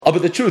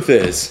But the truth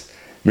is,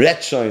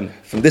 Meretshon,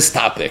 from this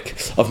topic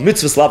of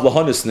mitzvahs lav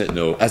lahanis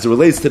nitnu, as it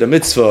relates to the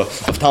mitzvah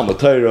of Talmud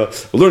Torah,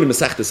 we're learning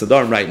Masechtas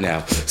Nedarim right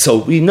now. So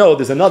we know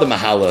there's another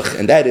mahalach,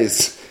 and that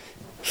is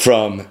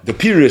from the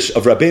Pirush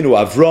of Rabbeinu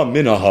Avram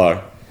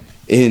Minahar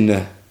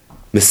in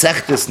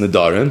Masechtas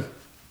Nedarim.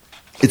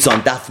 It's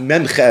on Daf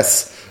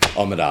Memches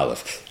Amud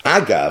Aleph.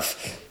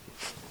 Agav,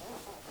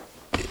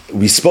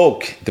 we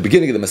spoke at the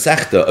beginning of the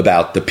Masechta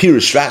about the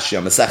Pirush Rashi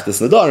on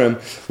Masechtas Nedarim,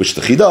 which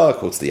the Chidah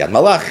quotes the Yad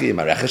Malachi,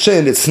 Marech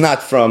Hashem. It's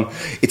not from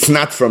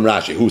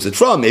Rashi. Who's it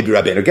from? Maybe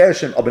Rabbeinu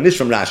Gershom, but it's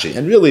from Rashi.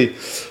 And really,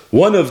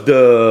 one of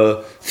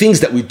the things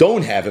that we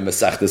don't have in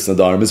Masechtas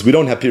Nedarim is we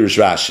don't have Pirush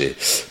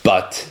Rashi.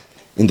 But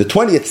in the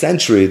 20th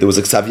century, there was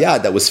a Ksav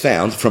Yad that was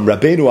found from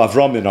Rabbeinu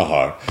Avram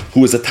Minahar, who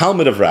was a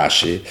Talmud of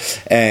Rashi,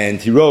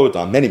 and he wrote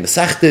on many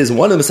Masechtas.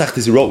 One of the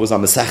Masechtas he wrote was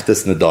on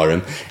Masechtas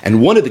Nedarim,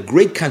 and one of the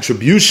great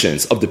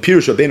contributions of the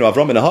Pirush Rabbeinu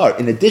Avram Minahar,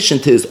 in addition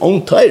to his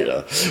own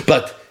Torah,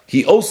 but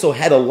he also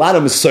had a lot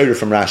of Mesorah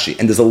from Rashi,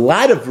 and there's a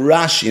lot of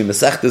Rashi in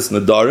Masechtas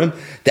Nedarim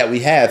that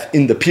we have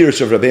in the Pirush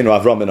of Rabbeinu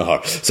Avram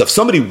Minahar. So if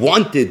somebody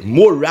wanted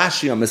more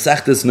Rashi on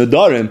Masechtas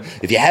Nedarim,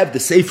 if you have the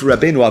Sefer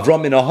Rabbeinu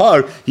Avram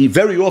Minahar, he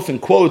very often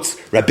quotes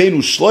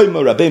Rabbeinu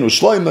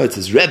Shloimo, it's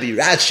his Rebbe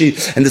Rashi,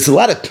 and there's a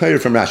lot of Torah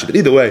from Rashi. But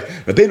either way,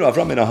 Rabbeinu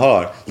Avram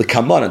Minahar, the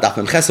Kaman and Daf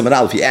Memches Amud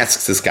Aleph, he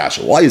asks his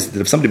kasha, why is it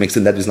that if somebody makes it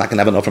that he's not going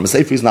to have enough from a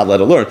Sefer, he's not allowed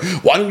to learn?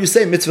 Why don't you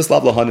say mitzvahs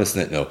lav lahanis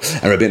nitnu?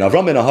 And Rabbeinu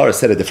Avram Minahar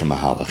said a different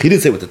mahalach. He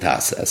didn't say what the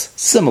Tas says.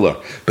 Similar,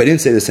 but he didn't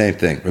say the same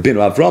thing.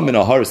 Rabbeinu Avram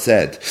Minahar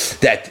said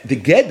that the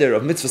geder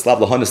of mitzvahs lav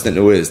lahanis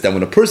nitnu is that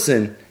when a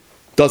person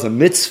does a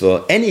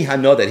mitzvah, any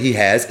hana that he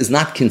has is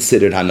not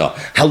considered hana.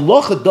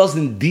 Halacha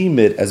doesn't deem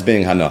it as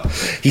being hana.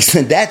 He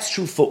said that's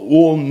true for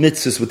all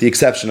mitzvahs with the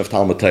exception of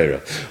Talmud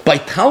Torah. By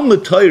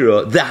Talmud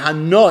Torah, the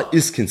hana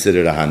is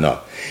considered a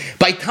hana.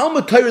 By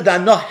Talmud Torah, the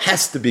hana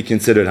has to be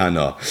considered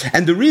hana.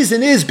 And the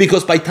reason is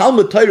because by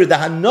Talmud Torah, the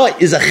hana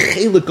is a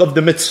chelik of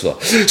the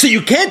mitzvah. So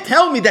you can't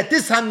tell me that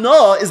this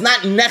hana is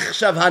not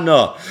nechshav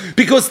hana.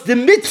 Because the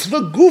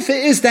mitzvah gufa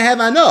is to have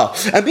hana.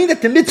 I mean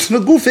that the mitzvah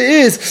gufa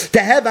is to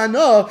have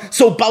hana.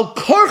 So bal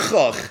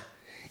korchach,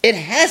 it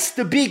has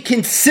to be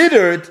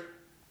considered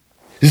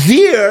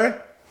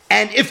there.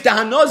 And if the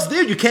hana is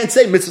there, you can't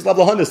say mitzvah lav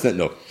lahanis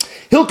nitnu.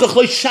 Hilkach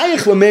loy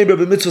shayich l'meimra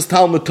b'mitzvahs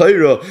Talmud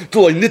Torah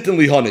t'loy nitin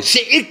lihanis.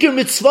 She'ikir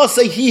mitzvah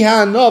hi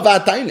ha'ana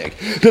v'ataynik.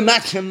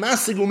 B'matchem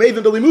masig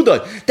u'meivim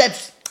b'limudai.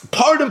 That's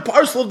part and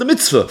parcel of the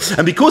mitzvah.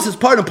 And because it's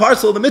part and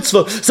parcel of the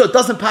mitzvah, so it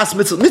doesn't pass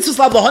mitzvah. Mitzvahs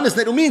lav lahanis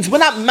nitnu means we're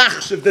not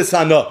machshav this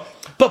hana.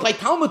 But by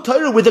Talmud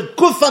Torah, with the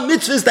gufa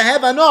mitzvah is to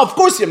have hana, of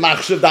course you're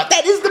machshav that.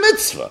 That is the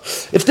mitzvah.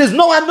 If there's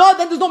no hana,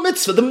 then there's no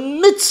mitzvah. The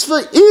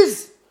mitzvah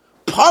is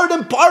part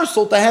and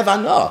parcel to have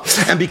hana.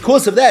 And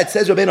because of that,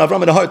 says Rabbeinu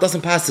Avram Minahar, it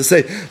doesn't pass to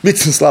say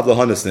mitzvah slav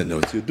lahanis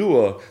nitnu. It's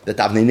Yudua that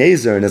Avnei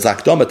Nezer in his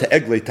Akdama to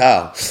Eglei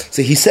Tal.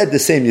 So he said the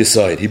same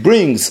Yesod. He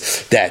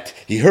brings that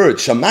he heard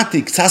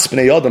Shamati K'tzas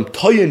Bnei Adam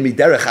Toyin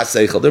Miderech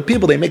HaSeichel. There are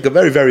people, they make a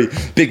very, very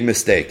big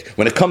mistake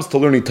when it comes to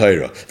learning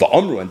Torah.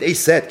 V'amru, and they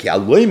said Ki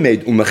aloi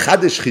made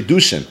u'mechadesh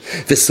chidushim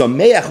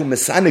v'sameach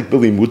u'mesanik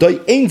b'limudai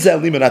ein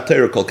zeh limud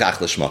HaTorah kol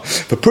kach l'shma.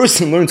 If a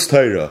person learns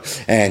Torah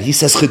and he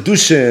says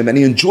chidushim and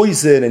he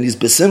enjoys it and he's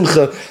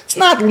besimcha, it's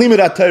not limud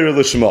HaTorah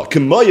l'shma.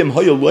 K'mayim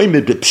hoya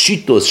loimed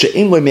b'pshitos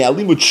she'ein loy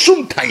me'alimud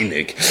shum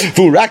tainik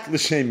v'urak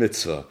l'shem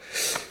mitzvah.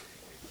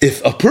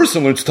 If a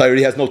person learns Torah,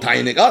 he has no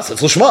tainik,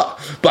 it's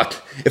l'shma.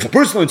 But if a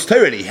person learns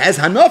Torah and he has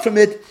hana from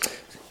it,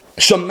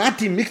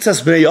 Shamati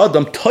mikzas bnei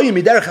adam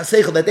toyim miderech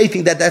haseichel, that they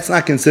think that that's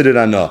not considered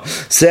hana.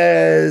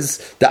 Says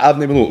the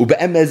Avnei Melu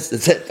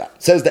ubeemez,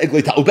 says the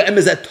Eglei Tal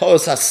ubeemez et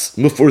tosas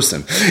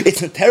mufursim.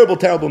 It's a terrible,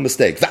 terrible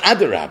mistake. The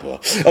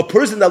adarabba, a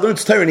person that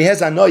learns Torah and he has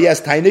hana, he has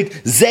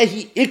tainik,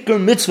 zehi ikar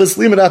mitzvahs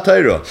limud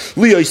HaTorah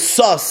liyoy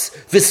sas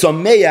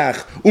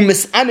v'sameach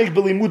u'misanik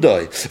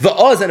b'limudai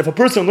v'oz. And if a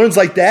person learns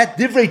like that,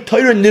 divrei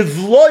Torah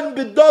nivlon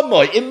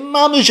b'damai,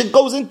 imamish, it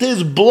goes into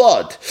his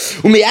blood.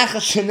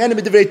 U'me'achas shenenim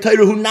b'divrei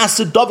Torah hu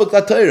nasa davak la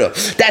Torah.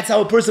 That's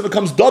how a person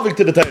becomes davik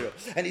to the Torah.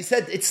 And he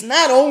said, it's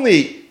not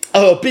only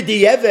a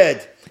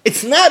b'di'eved,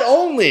 it's not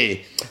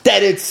only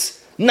that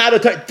it's not a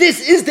Torah.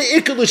 This is the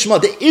ikar l'shma,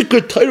 the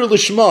ikar Torah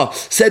l'shma.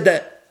 Said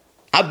that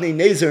Avnei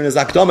Nezer in his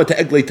Akdama to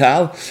Eglei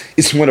Tal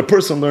is when a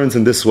person learns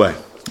in this way.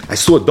 I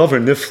saw a Dover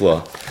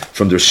Nifla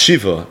from the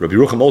Shiva, Rabbi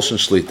Yerucham Olshan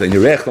Shlita, in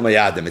Yerech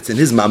L'Mayadim. It's in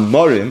his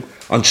Mamorim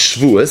on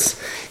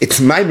Shavuos. It's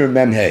Maimer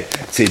Memhei.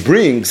 So he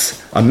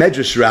brings a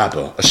Medrash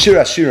Rabbah, a Shir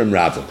Hashirim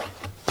Rabbah.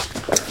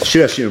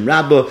 Shir Hashirim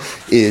Rabbah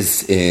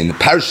is in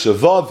Parsha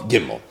Vav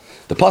Gimel.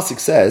 The pasuk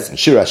says in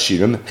Shir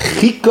Hashirim,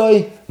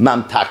 Chikoy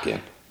Mamtakin.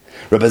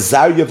 Rabbi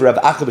Zarya Rabbi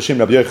Acha b'Shem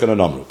Rabbi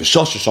Yochanan Amru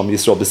b'Shosh Sham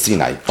Yisrael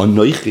b'Sinai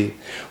Anoichi.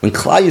 When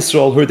Klai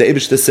Yisrael heard the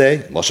Eibush to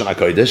say Lashon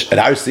HaKodesh at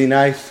Har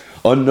Sinai,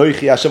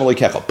 Anoichi Hashem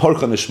Elokecha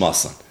Parcha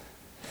Nishmasan.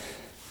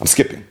 I'm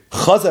skipping.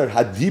 Chazar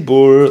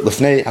Hadibur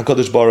Lefnei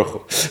HaKadosh Baruch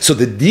Hu. So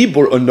the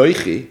Dibur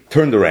Anoichi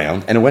turned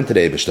around and it went to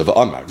the Eibush to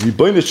V'Amar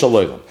Ribono Shel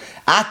Olam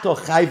Ato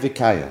Chai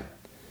V'Kayim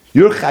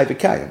You're Chai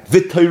V'Kayem.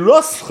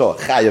 V'Toiroscha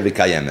Chai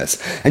V'Kayemes.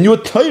 And your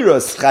Torah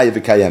is Chai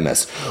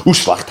V'Kayemes.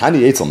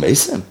 U'Shlachtani Eitzel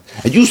Mesim.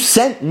 And you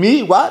sent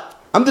me, what?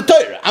 I'm the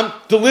Torah. I'm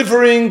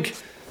delivering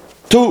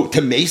to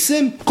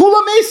Mesim.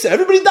 Kula Mesim.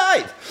 Everybody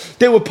died.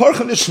 They were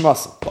Parchim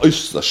Nishmasim.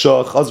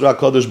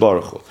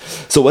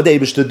 So what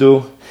did Eibishter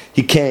do?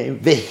 He came,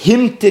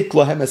 vehimtik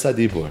lohem es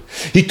hadibur.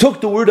 He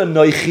took the word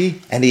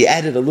anoichi and he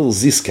added a little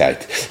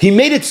ziskait. He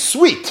made it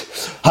sweet.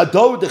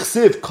 Hador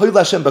dechsiv, koil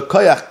Hashem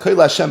b'koyach,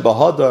 koil Hashem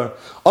b'hadar,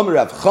 Omer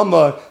Rav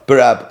Chamar,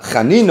 B'Rab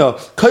Chanina,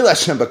 koil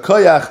Hashem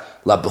b'koyach,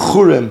 la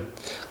b'churim,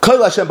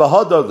 koil Hashem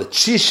b'hadar,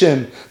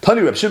 l'chishim,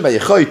 Tani Reb Shimon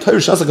B'Yechoi, Torah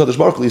Shasa Kadosh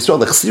Baruch Hu Yisrael,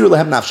 l'chsir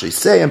lehem nafshe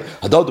Yisayim,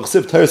 Hador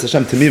dechsiv, Torah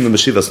Hashem Tamim and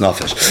Meshivas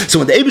Nafesh. So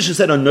when the Eibishter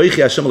said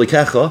anoichi Hashem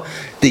Alikecha,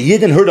 the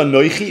Yidden heard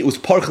anoichi, it was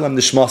parchelam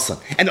nishmasan.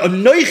 And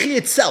anoichi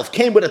itself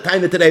came with a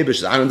time that the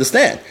Eibishter. I don't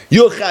understand.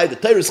 You're Chai, the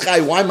Torah is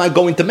Chai, why am I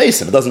going to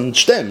Mason? It doesn't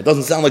stem. It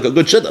doesn't sound like a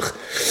good shidduch.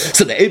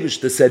 So the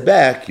Eibishter said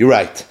back, you're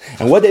right.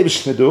 And what the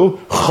Eibishter do?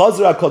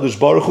 Chazra HaKadosh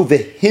Baruch Hu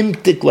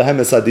vehimtik lehem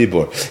es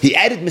hadibur. He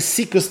added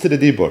mesikus to the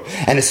dibur.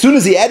 And as soon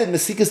as he added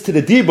mesikus to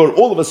the dibur,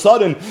 all of a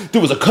sudden, there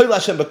was a koil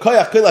Hashem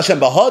b'koyach, koil Hashem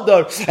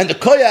b'hadar, and the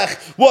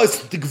koyach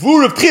was the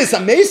gvur of Tchias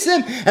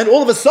HaMesim, and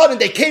all of a sudden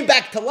they came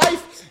back to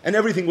life, and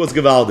everything was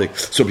gewaldig.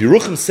 So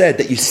Yerucham said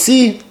that you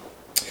see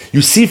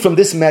from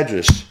this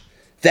medrash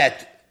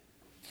that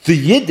the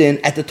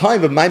Yidden at the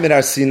time of Maimon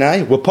Har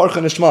Sinai were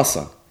Parcha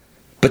Nishmasan.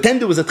 But then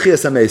there was a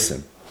Tchias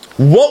HaMesim.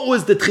 What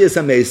was the Tchias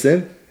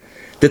HaMesim?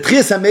 The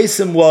Tchias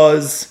HaMesim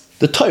was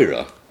the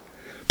Torah.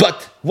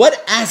 But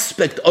what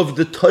aspect of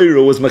the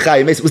Torah was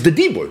Mechayim Mesim? It was the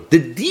Dibur. The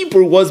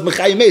Dibur was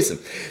Mechayim Mesim.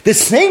 The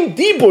same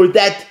Dibur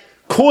that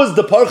caused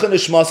the Parcha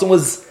Nishmasan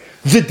was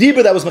the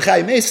dibur that was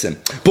Mechayim Mesim.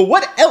 But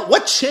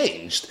what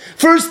changed?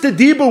 First, the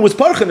dibur was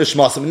Parcha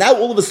Nishmasim. Now,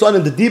 all of a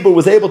sudden, the dibur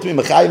was able to be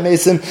Mechayim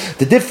Mesim.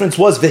 The difference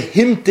was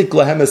vehimtik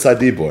lahem es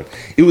hadibur.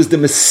 It was the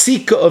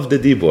mesika of the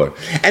dibur,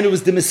 and it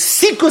was the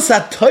mesikus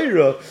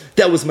HaTorah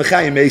that was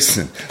Mechayim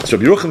Mesim. So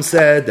Rabbi Yerucham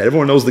said that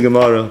everyone knows the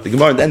Gemara. The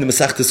Gemara in the end of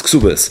Masechtas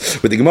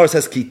Ksubas, where the Gemara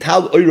says ki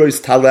tal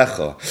oiros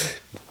talecha.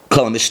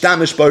 Kol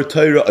mishtamish bar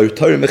Torah or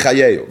Torah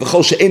mechayeyo.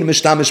 V'chol she'ein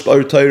mishtamish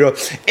bar Torah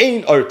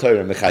ein or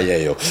Torah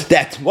mechayeyo.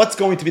 That what's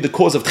going to be the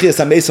cause of Tchias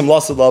HaMesim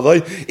Lasa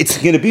Lavoi? It's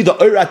going to be the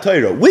Oira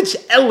Torah. Which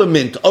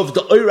element of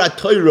the Oira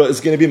Torah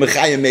is going to be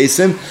Mechayim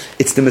Mesim?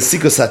 It's the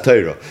Mesikus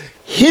HaTorah.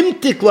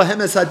 Himtik lahem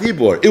es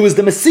hadibur. It was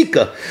the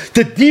mesika.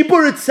 The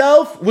dibur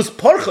itself was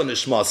parcha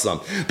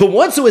nishmasam. But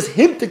once it was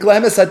himtik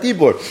lahem es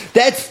hadibur,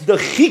 that's the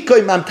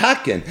chikoy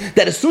mamtaken.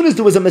 That as soon as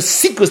there was a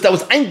mesikus that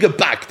was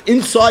eingebackt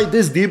inside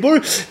this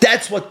dibur,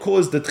 that's what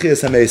caused the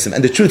tchias hamesim.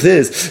 And the truth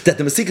is that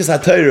the mesikus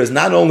haTorah is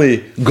not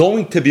only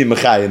going to be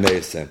mechayim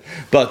mesim,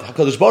 but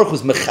Hakadosh Baruch Hu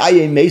is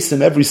mechayim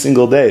mesim every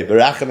single day.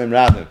 Berachem and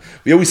Rabim.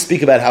 We always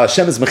speak about how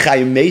Hashem is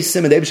mechayim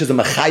mesim and Eibush is a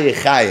mechayim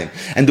chayim.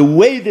 And the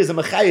way there's a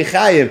mechayim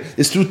chayim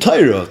is through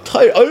Torah. Torah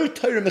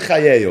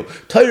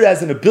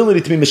has an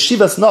ability to be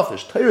Meshivas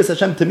Nafesh. Torah is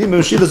Hashem to me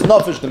Meshivas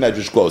Nafesh, the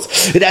Medrash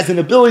quotes. It has an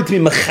ability to be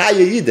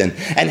Mechaya Yidin.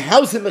 And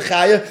how's it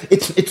Mechaya?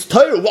 It's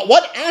Torah.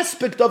 What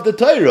aspect of the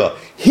Torah?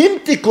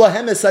 Himtik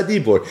lahem es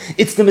hadibur.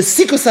 It's the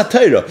Mesikus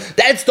HaTorah.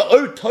 That's the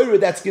Or Torah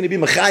that's going to be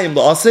Mechayim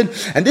La'asin.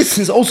 And this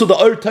is also the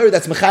Or Torah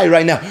that's Mechayim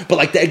right now. But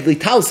like the Egli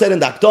Tal said in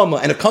the Akdama,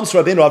 and it comes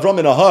from Rabbeinu Avram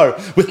in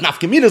Ahar, with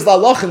Nafkeminas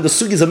La'alach and the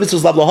Sugis of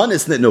Mitzvahs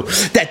La'alahanis,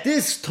 that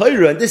this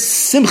Torah and this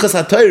Simchas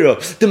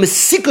HaTorah, the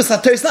Mesikus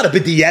HaTorah, it's not a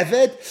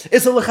b'diavad,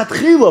 it's a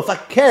lechatchila,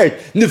 fakert,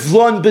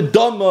 nivlon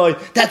b'domoi.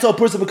 That's how a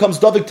person becomes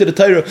dovik to the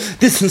Torah.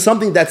 This is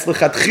something that's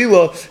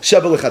lechatchila,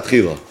 sheba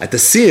lechatchila. At the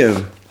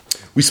Siyum,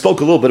 we spoke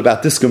a little bit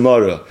about this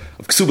Gemara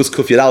of Ksubas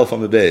Kuf Yad Aleph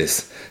on the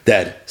base,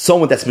 that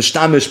someone that's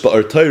mishtamish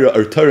ba'or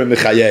Torah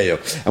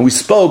mechayeyo. And we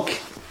spoke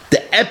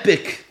the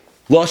epic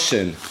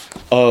lashon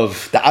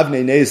of the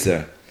Avnei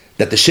Nezer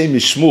that the Shem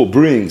Yishmuel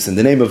brings in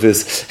the name of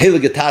his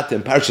Heligatata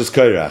in Parshas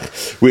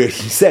Korach, where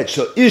he said,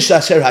 "Ish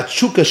asher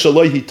hatshuka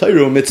shaloi hi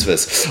Torah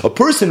mitzvahs." A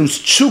person whose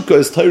tshuka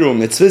is Torah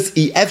mitzvahs,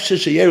 efshe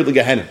sheyered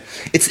leGehenim.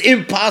 It's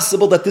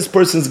impossible that this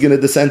person is going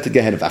to descend to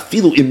Gehenim.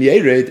 Afilu im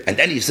yered, and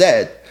then he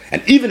said,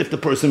 and even if the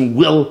person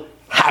will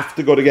have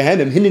to go to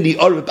Gehenim,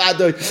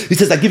 he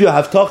says, I give you a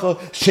haftacha,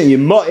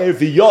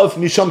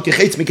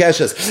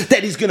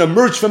 that he's going to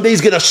emerge from there, he's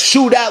going to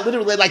shoot out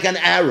literally like an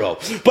arrow.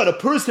 But a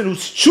person whose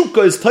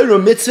chukka is Torah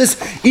mitzvahs,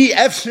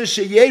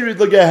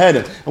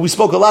 and we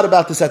spoke a lot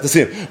about this at the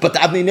Sim. But the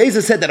Avnei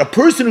Nezer said that a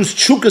person whose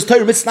chukka is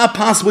Torah mitzvahs, it's not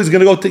possible he's going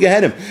to go to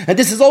Gehenim. And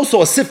this is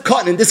also a sif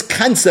cotton in this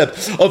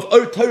concept of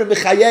Torah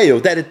mechayeyo,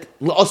 that it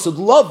asad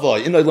lava,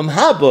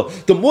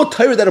 the more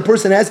Torah that a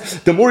person has,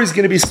 the more he's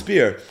going to be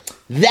spared.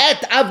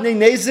 That Avnei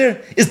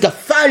Nezer is the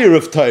fire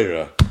of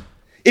Torah.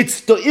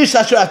 It's the Ish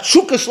Asher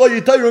Atshuka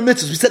Shlo Torah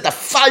mitzvahs. We said the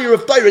fire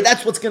of Torah,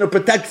 that's what's going to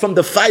protect from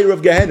the fire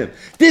of Gehenim.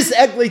 This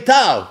Eglei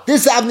Tal,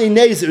 this Avnei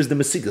Nezer is the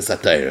Mesikus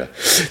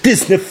HaTorah.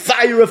 This the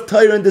fire of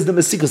Torah and this the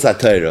Mesikus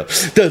HaTorah.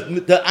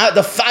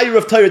 The fire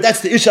of Torah,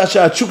 that's the Ish Asher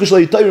Atshuka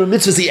Shlo Torah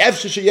mitzvahs, the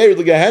Efshe Sheyer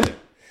Gehenim.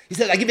 He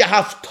said, I give you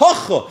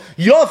haftocha,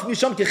 yof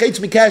misham kechetz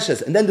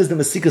mikeshes. And then there's the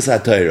Mesikas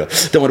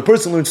HaTorah. That when a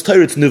person learns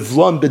Torah, it's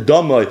nivlan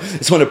b'damai.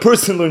 It's when a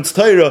person learns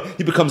Torah,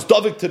 he becomes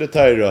dovik to the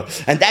Torah.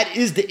 And that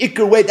is the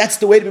ikar way, that's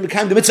the way to be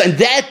Mekayim the mitzvah. And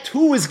that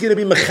too is going to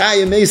be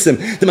Mechayim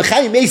Mesim. The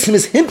Mechayim Mesim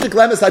is himpik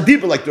lemes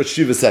hadiba, like Rosh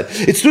Shiva said.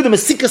 It's through the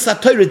Mesikas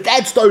HaTorah,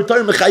 that's the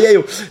Torah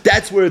Mechayehu.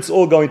 That's where it's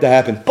all going to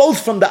happen.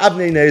 Both from the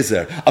Avnei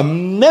Nezer, a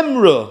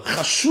memra,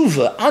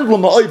 chashuva, andlo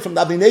ma'oid from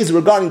the Avnei Nezer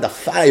regarding the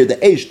fire, the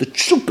eish, the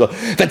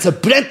tshuka. That's a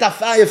brenta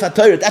fire for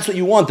Torah. That's what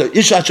you want. The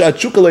isha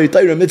tshuka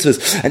le'Torah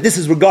mitzvahs. And this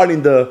is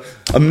regarding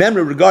a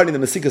memory regarding the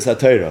Mesikas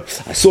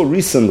HaTorah. I saw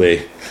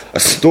recently a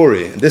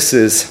story. This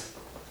is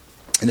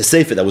in a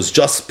sefer that was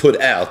just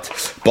put out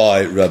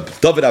by Reb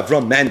David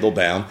Avram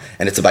Mandelbaum,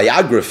 and it's a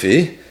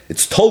biography.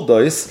 It's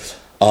Toldos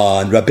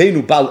on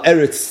Rabbeinu Bal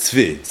Eretz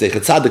Tzvi,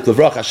 Zeichet Tzadik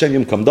Levrach Hashem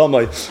Yom Kam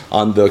Damai,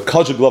 on the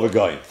Kajak Glover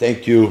Goyim.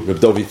 Thank you, Reb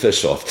Dovi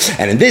Fishoff.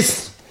 And in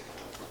this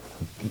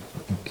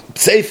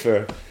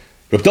sefer,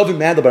 Reb David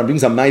Mandelbaum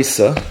brings a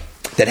Maisa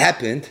that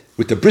happened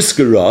with the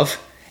Brisker Rav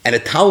and a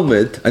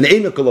Talmud, an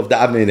Einokel of the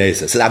Avnei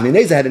Nezer. So the Avnei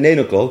Nezer had an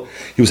Einokel.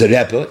 He was a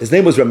Rebbe. His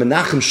name was Reb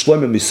Menachem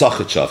Shlomo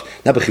Misachitchav.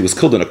 Nebuch, he was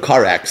killed in a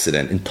car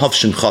accident in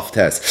Tovshin Chav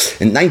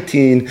Tes in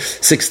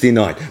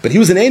 1969. But he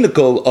was an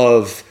Einokel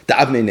of the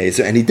Avnei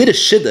Nezer, and he did a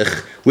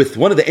shidduch with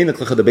one of the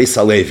Einokel of the Beis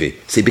Halevi.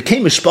 So he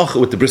became mishpacha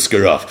with the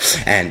Brisker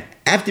Rav. And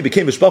after he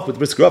became mishpacha with the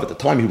Brisker Rav, at the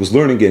time he was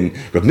learning in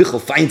Reb Michal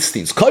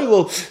Feinstein's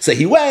kollel. So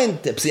he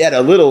went, he had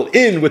a little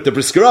in with the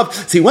Brisker Rav.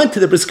 So he went to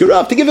the Brisker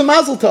Rav to give him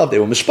mazel tov. They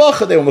were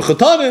mishpacha, they were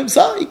mechotanim.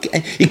 So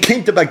he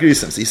came to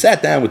Bagrisim. So he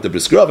sat down with the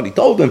Brisker Rav and he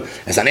told him,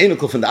 as an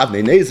Einokel from the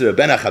Avnei Nezer,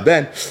 Ben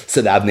Achaben,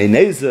 so the Avnei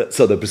Nezer,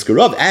 so the Brisker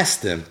Rav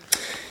asked him,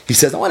 he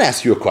says, I want to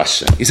ask you a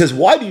question. He says,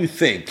 why do you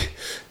think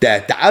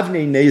that the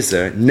Avnei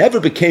Nezer never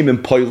became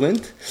in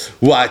Poland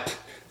what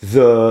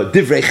the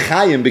Divrei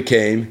Chaim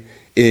became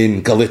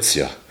in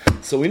Galicia?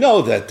 So we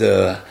know that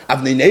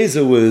Avnei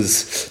Nezer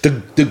was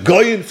the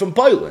Goyen from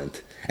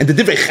Poland. And the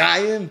Divrei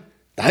Chaim,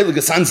 the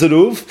Heilige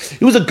Sanzeruf,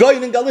 he was a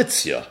Goyen in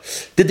Galicia.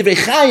 The Divrei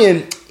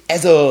Chaim,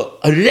 as a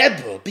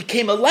Rebbe,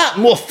 became a lot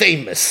more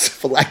famous,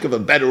 for lack of a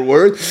better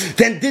word,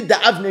 than did the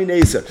Avnei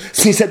Nezer.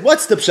 So he said,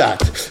 what's the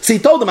pshat? So he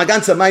told him, a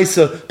ganze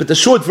Maisa, but the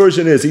short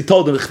version is, he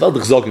told him, ich will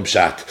dich sagen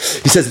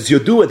pshat. He says, it's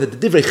Yodua that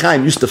the Divrei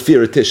Chaim used to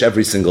fear a tish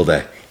every single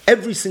day.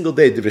 Every single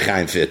day, Divrei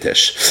Chaim feared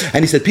tish.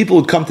 And he said, people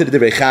would come to the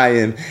Divrei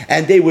Chaim,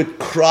 and they would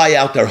cry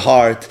out their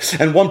heart.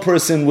 And one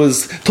person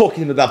was talking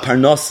to him about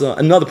Parnasa,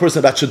 another person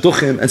about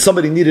Shidduchim, and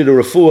somebody needed a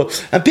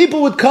refuah. And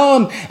people would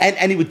come,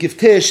 and he would give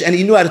tish, and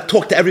he knew how to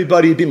talk to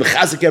everybody, be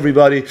mechazik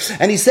everybody.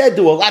 And he said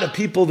there were a lot of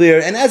people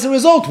there, and as a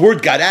result,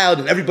 word got out,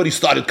 and everybody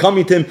started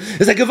coming to him.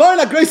 It's like,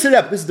 Gevarna Greiser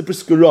Rebbe. This is the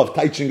Brisker Rav,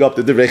 teaching up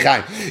the Divrei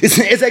Chaim. It's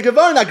like,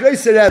 Gevarna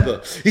Greiser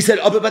Rebbe. He said,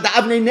 oh, but the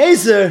Avnei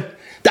Nezer,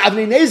 the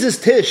Avnei Nezer's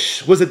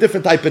tish was a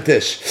different type of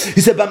tish.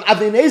 He said, but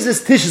Avnei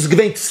Nezer's tish is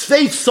given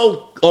tzvei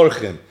sol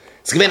orchim.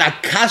 It's given a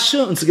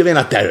kasha and it's given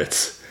a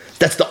teretz.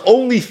 That's the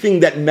only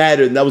thing that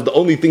mattered, and that was the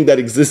only thing that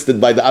existed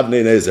by the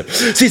Avnei Nezer.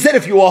 So he said,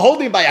 if you were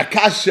holding by a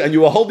kasha and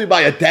you were holding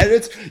by a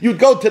teretz, you'd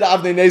go to the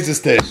Avnei Nezer's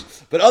tish.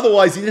 But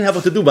otherwise, you didn't have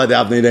what to do by the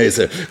Avnei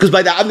Nezer. Because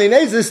by the Avnei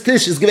Nezer's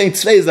tish is given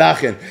tzvei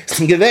zachen. It's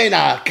given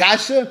a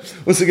kasha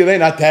and it's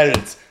given a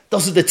teretz.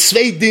 Those are the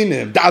zwei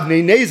dinim. The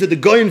Avnei Nezer, the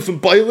Goyen from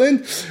Poland,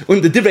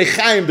 and the Divrei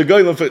Chaim, the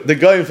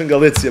Goyen from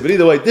Galicia. But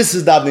either way, this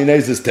is the Avnei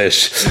Nezer's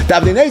tish. The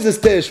Avnei Nezer's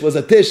tish was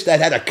a tish that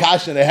had a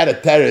kasha and it had a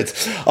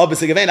teretz.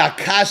 Obviously, again, a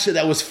kasha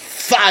that was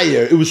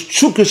fire. It was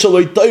tshuka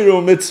shaloi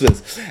Torah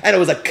mitzvahs. And it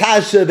was a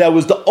kasha that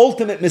was the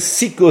ultimate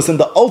mesikus and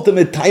the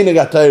ultimate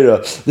tainag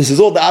HaTorah. This is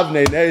all the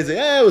Avnei Nezer.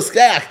 Yeah, it was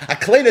a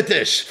kleiner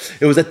tish.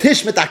 It was a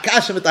tish mit a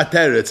kasha mit a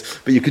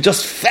teretz. But you could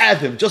just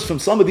fathom, just from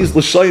some of these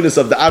lashonis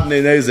of the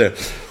Avnei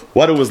Nezer,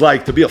 what it was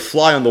like to be a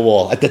fly on the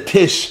wall at the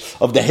tish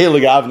of the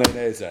Heilige Avnei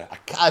Nezer, a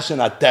kash and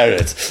a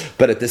teretz,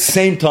 but at the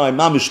same time,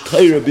 mamish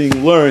Torah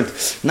being learned,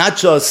 not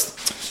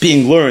just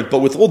being learned, but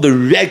with all the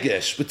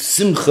regesh, with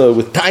simcha,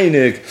 with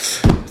tainig,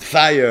 with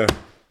fire.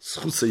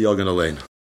 Schutza Yogan Alein.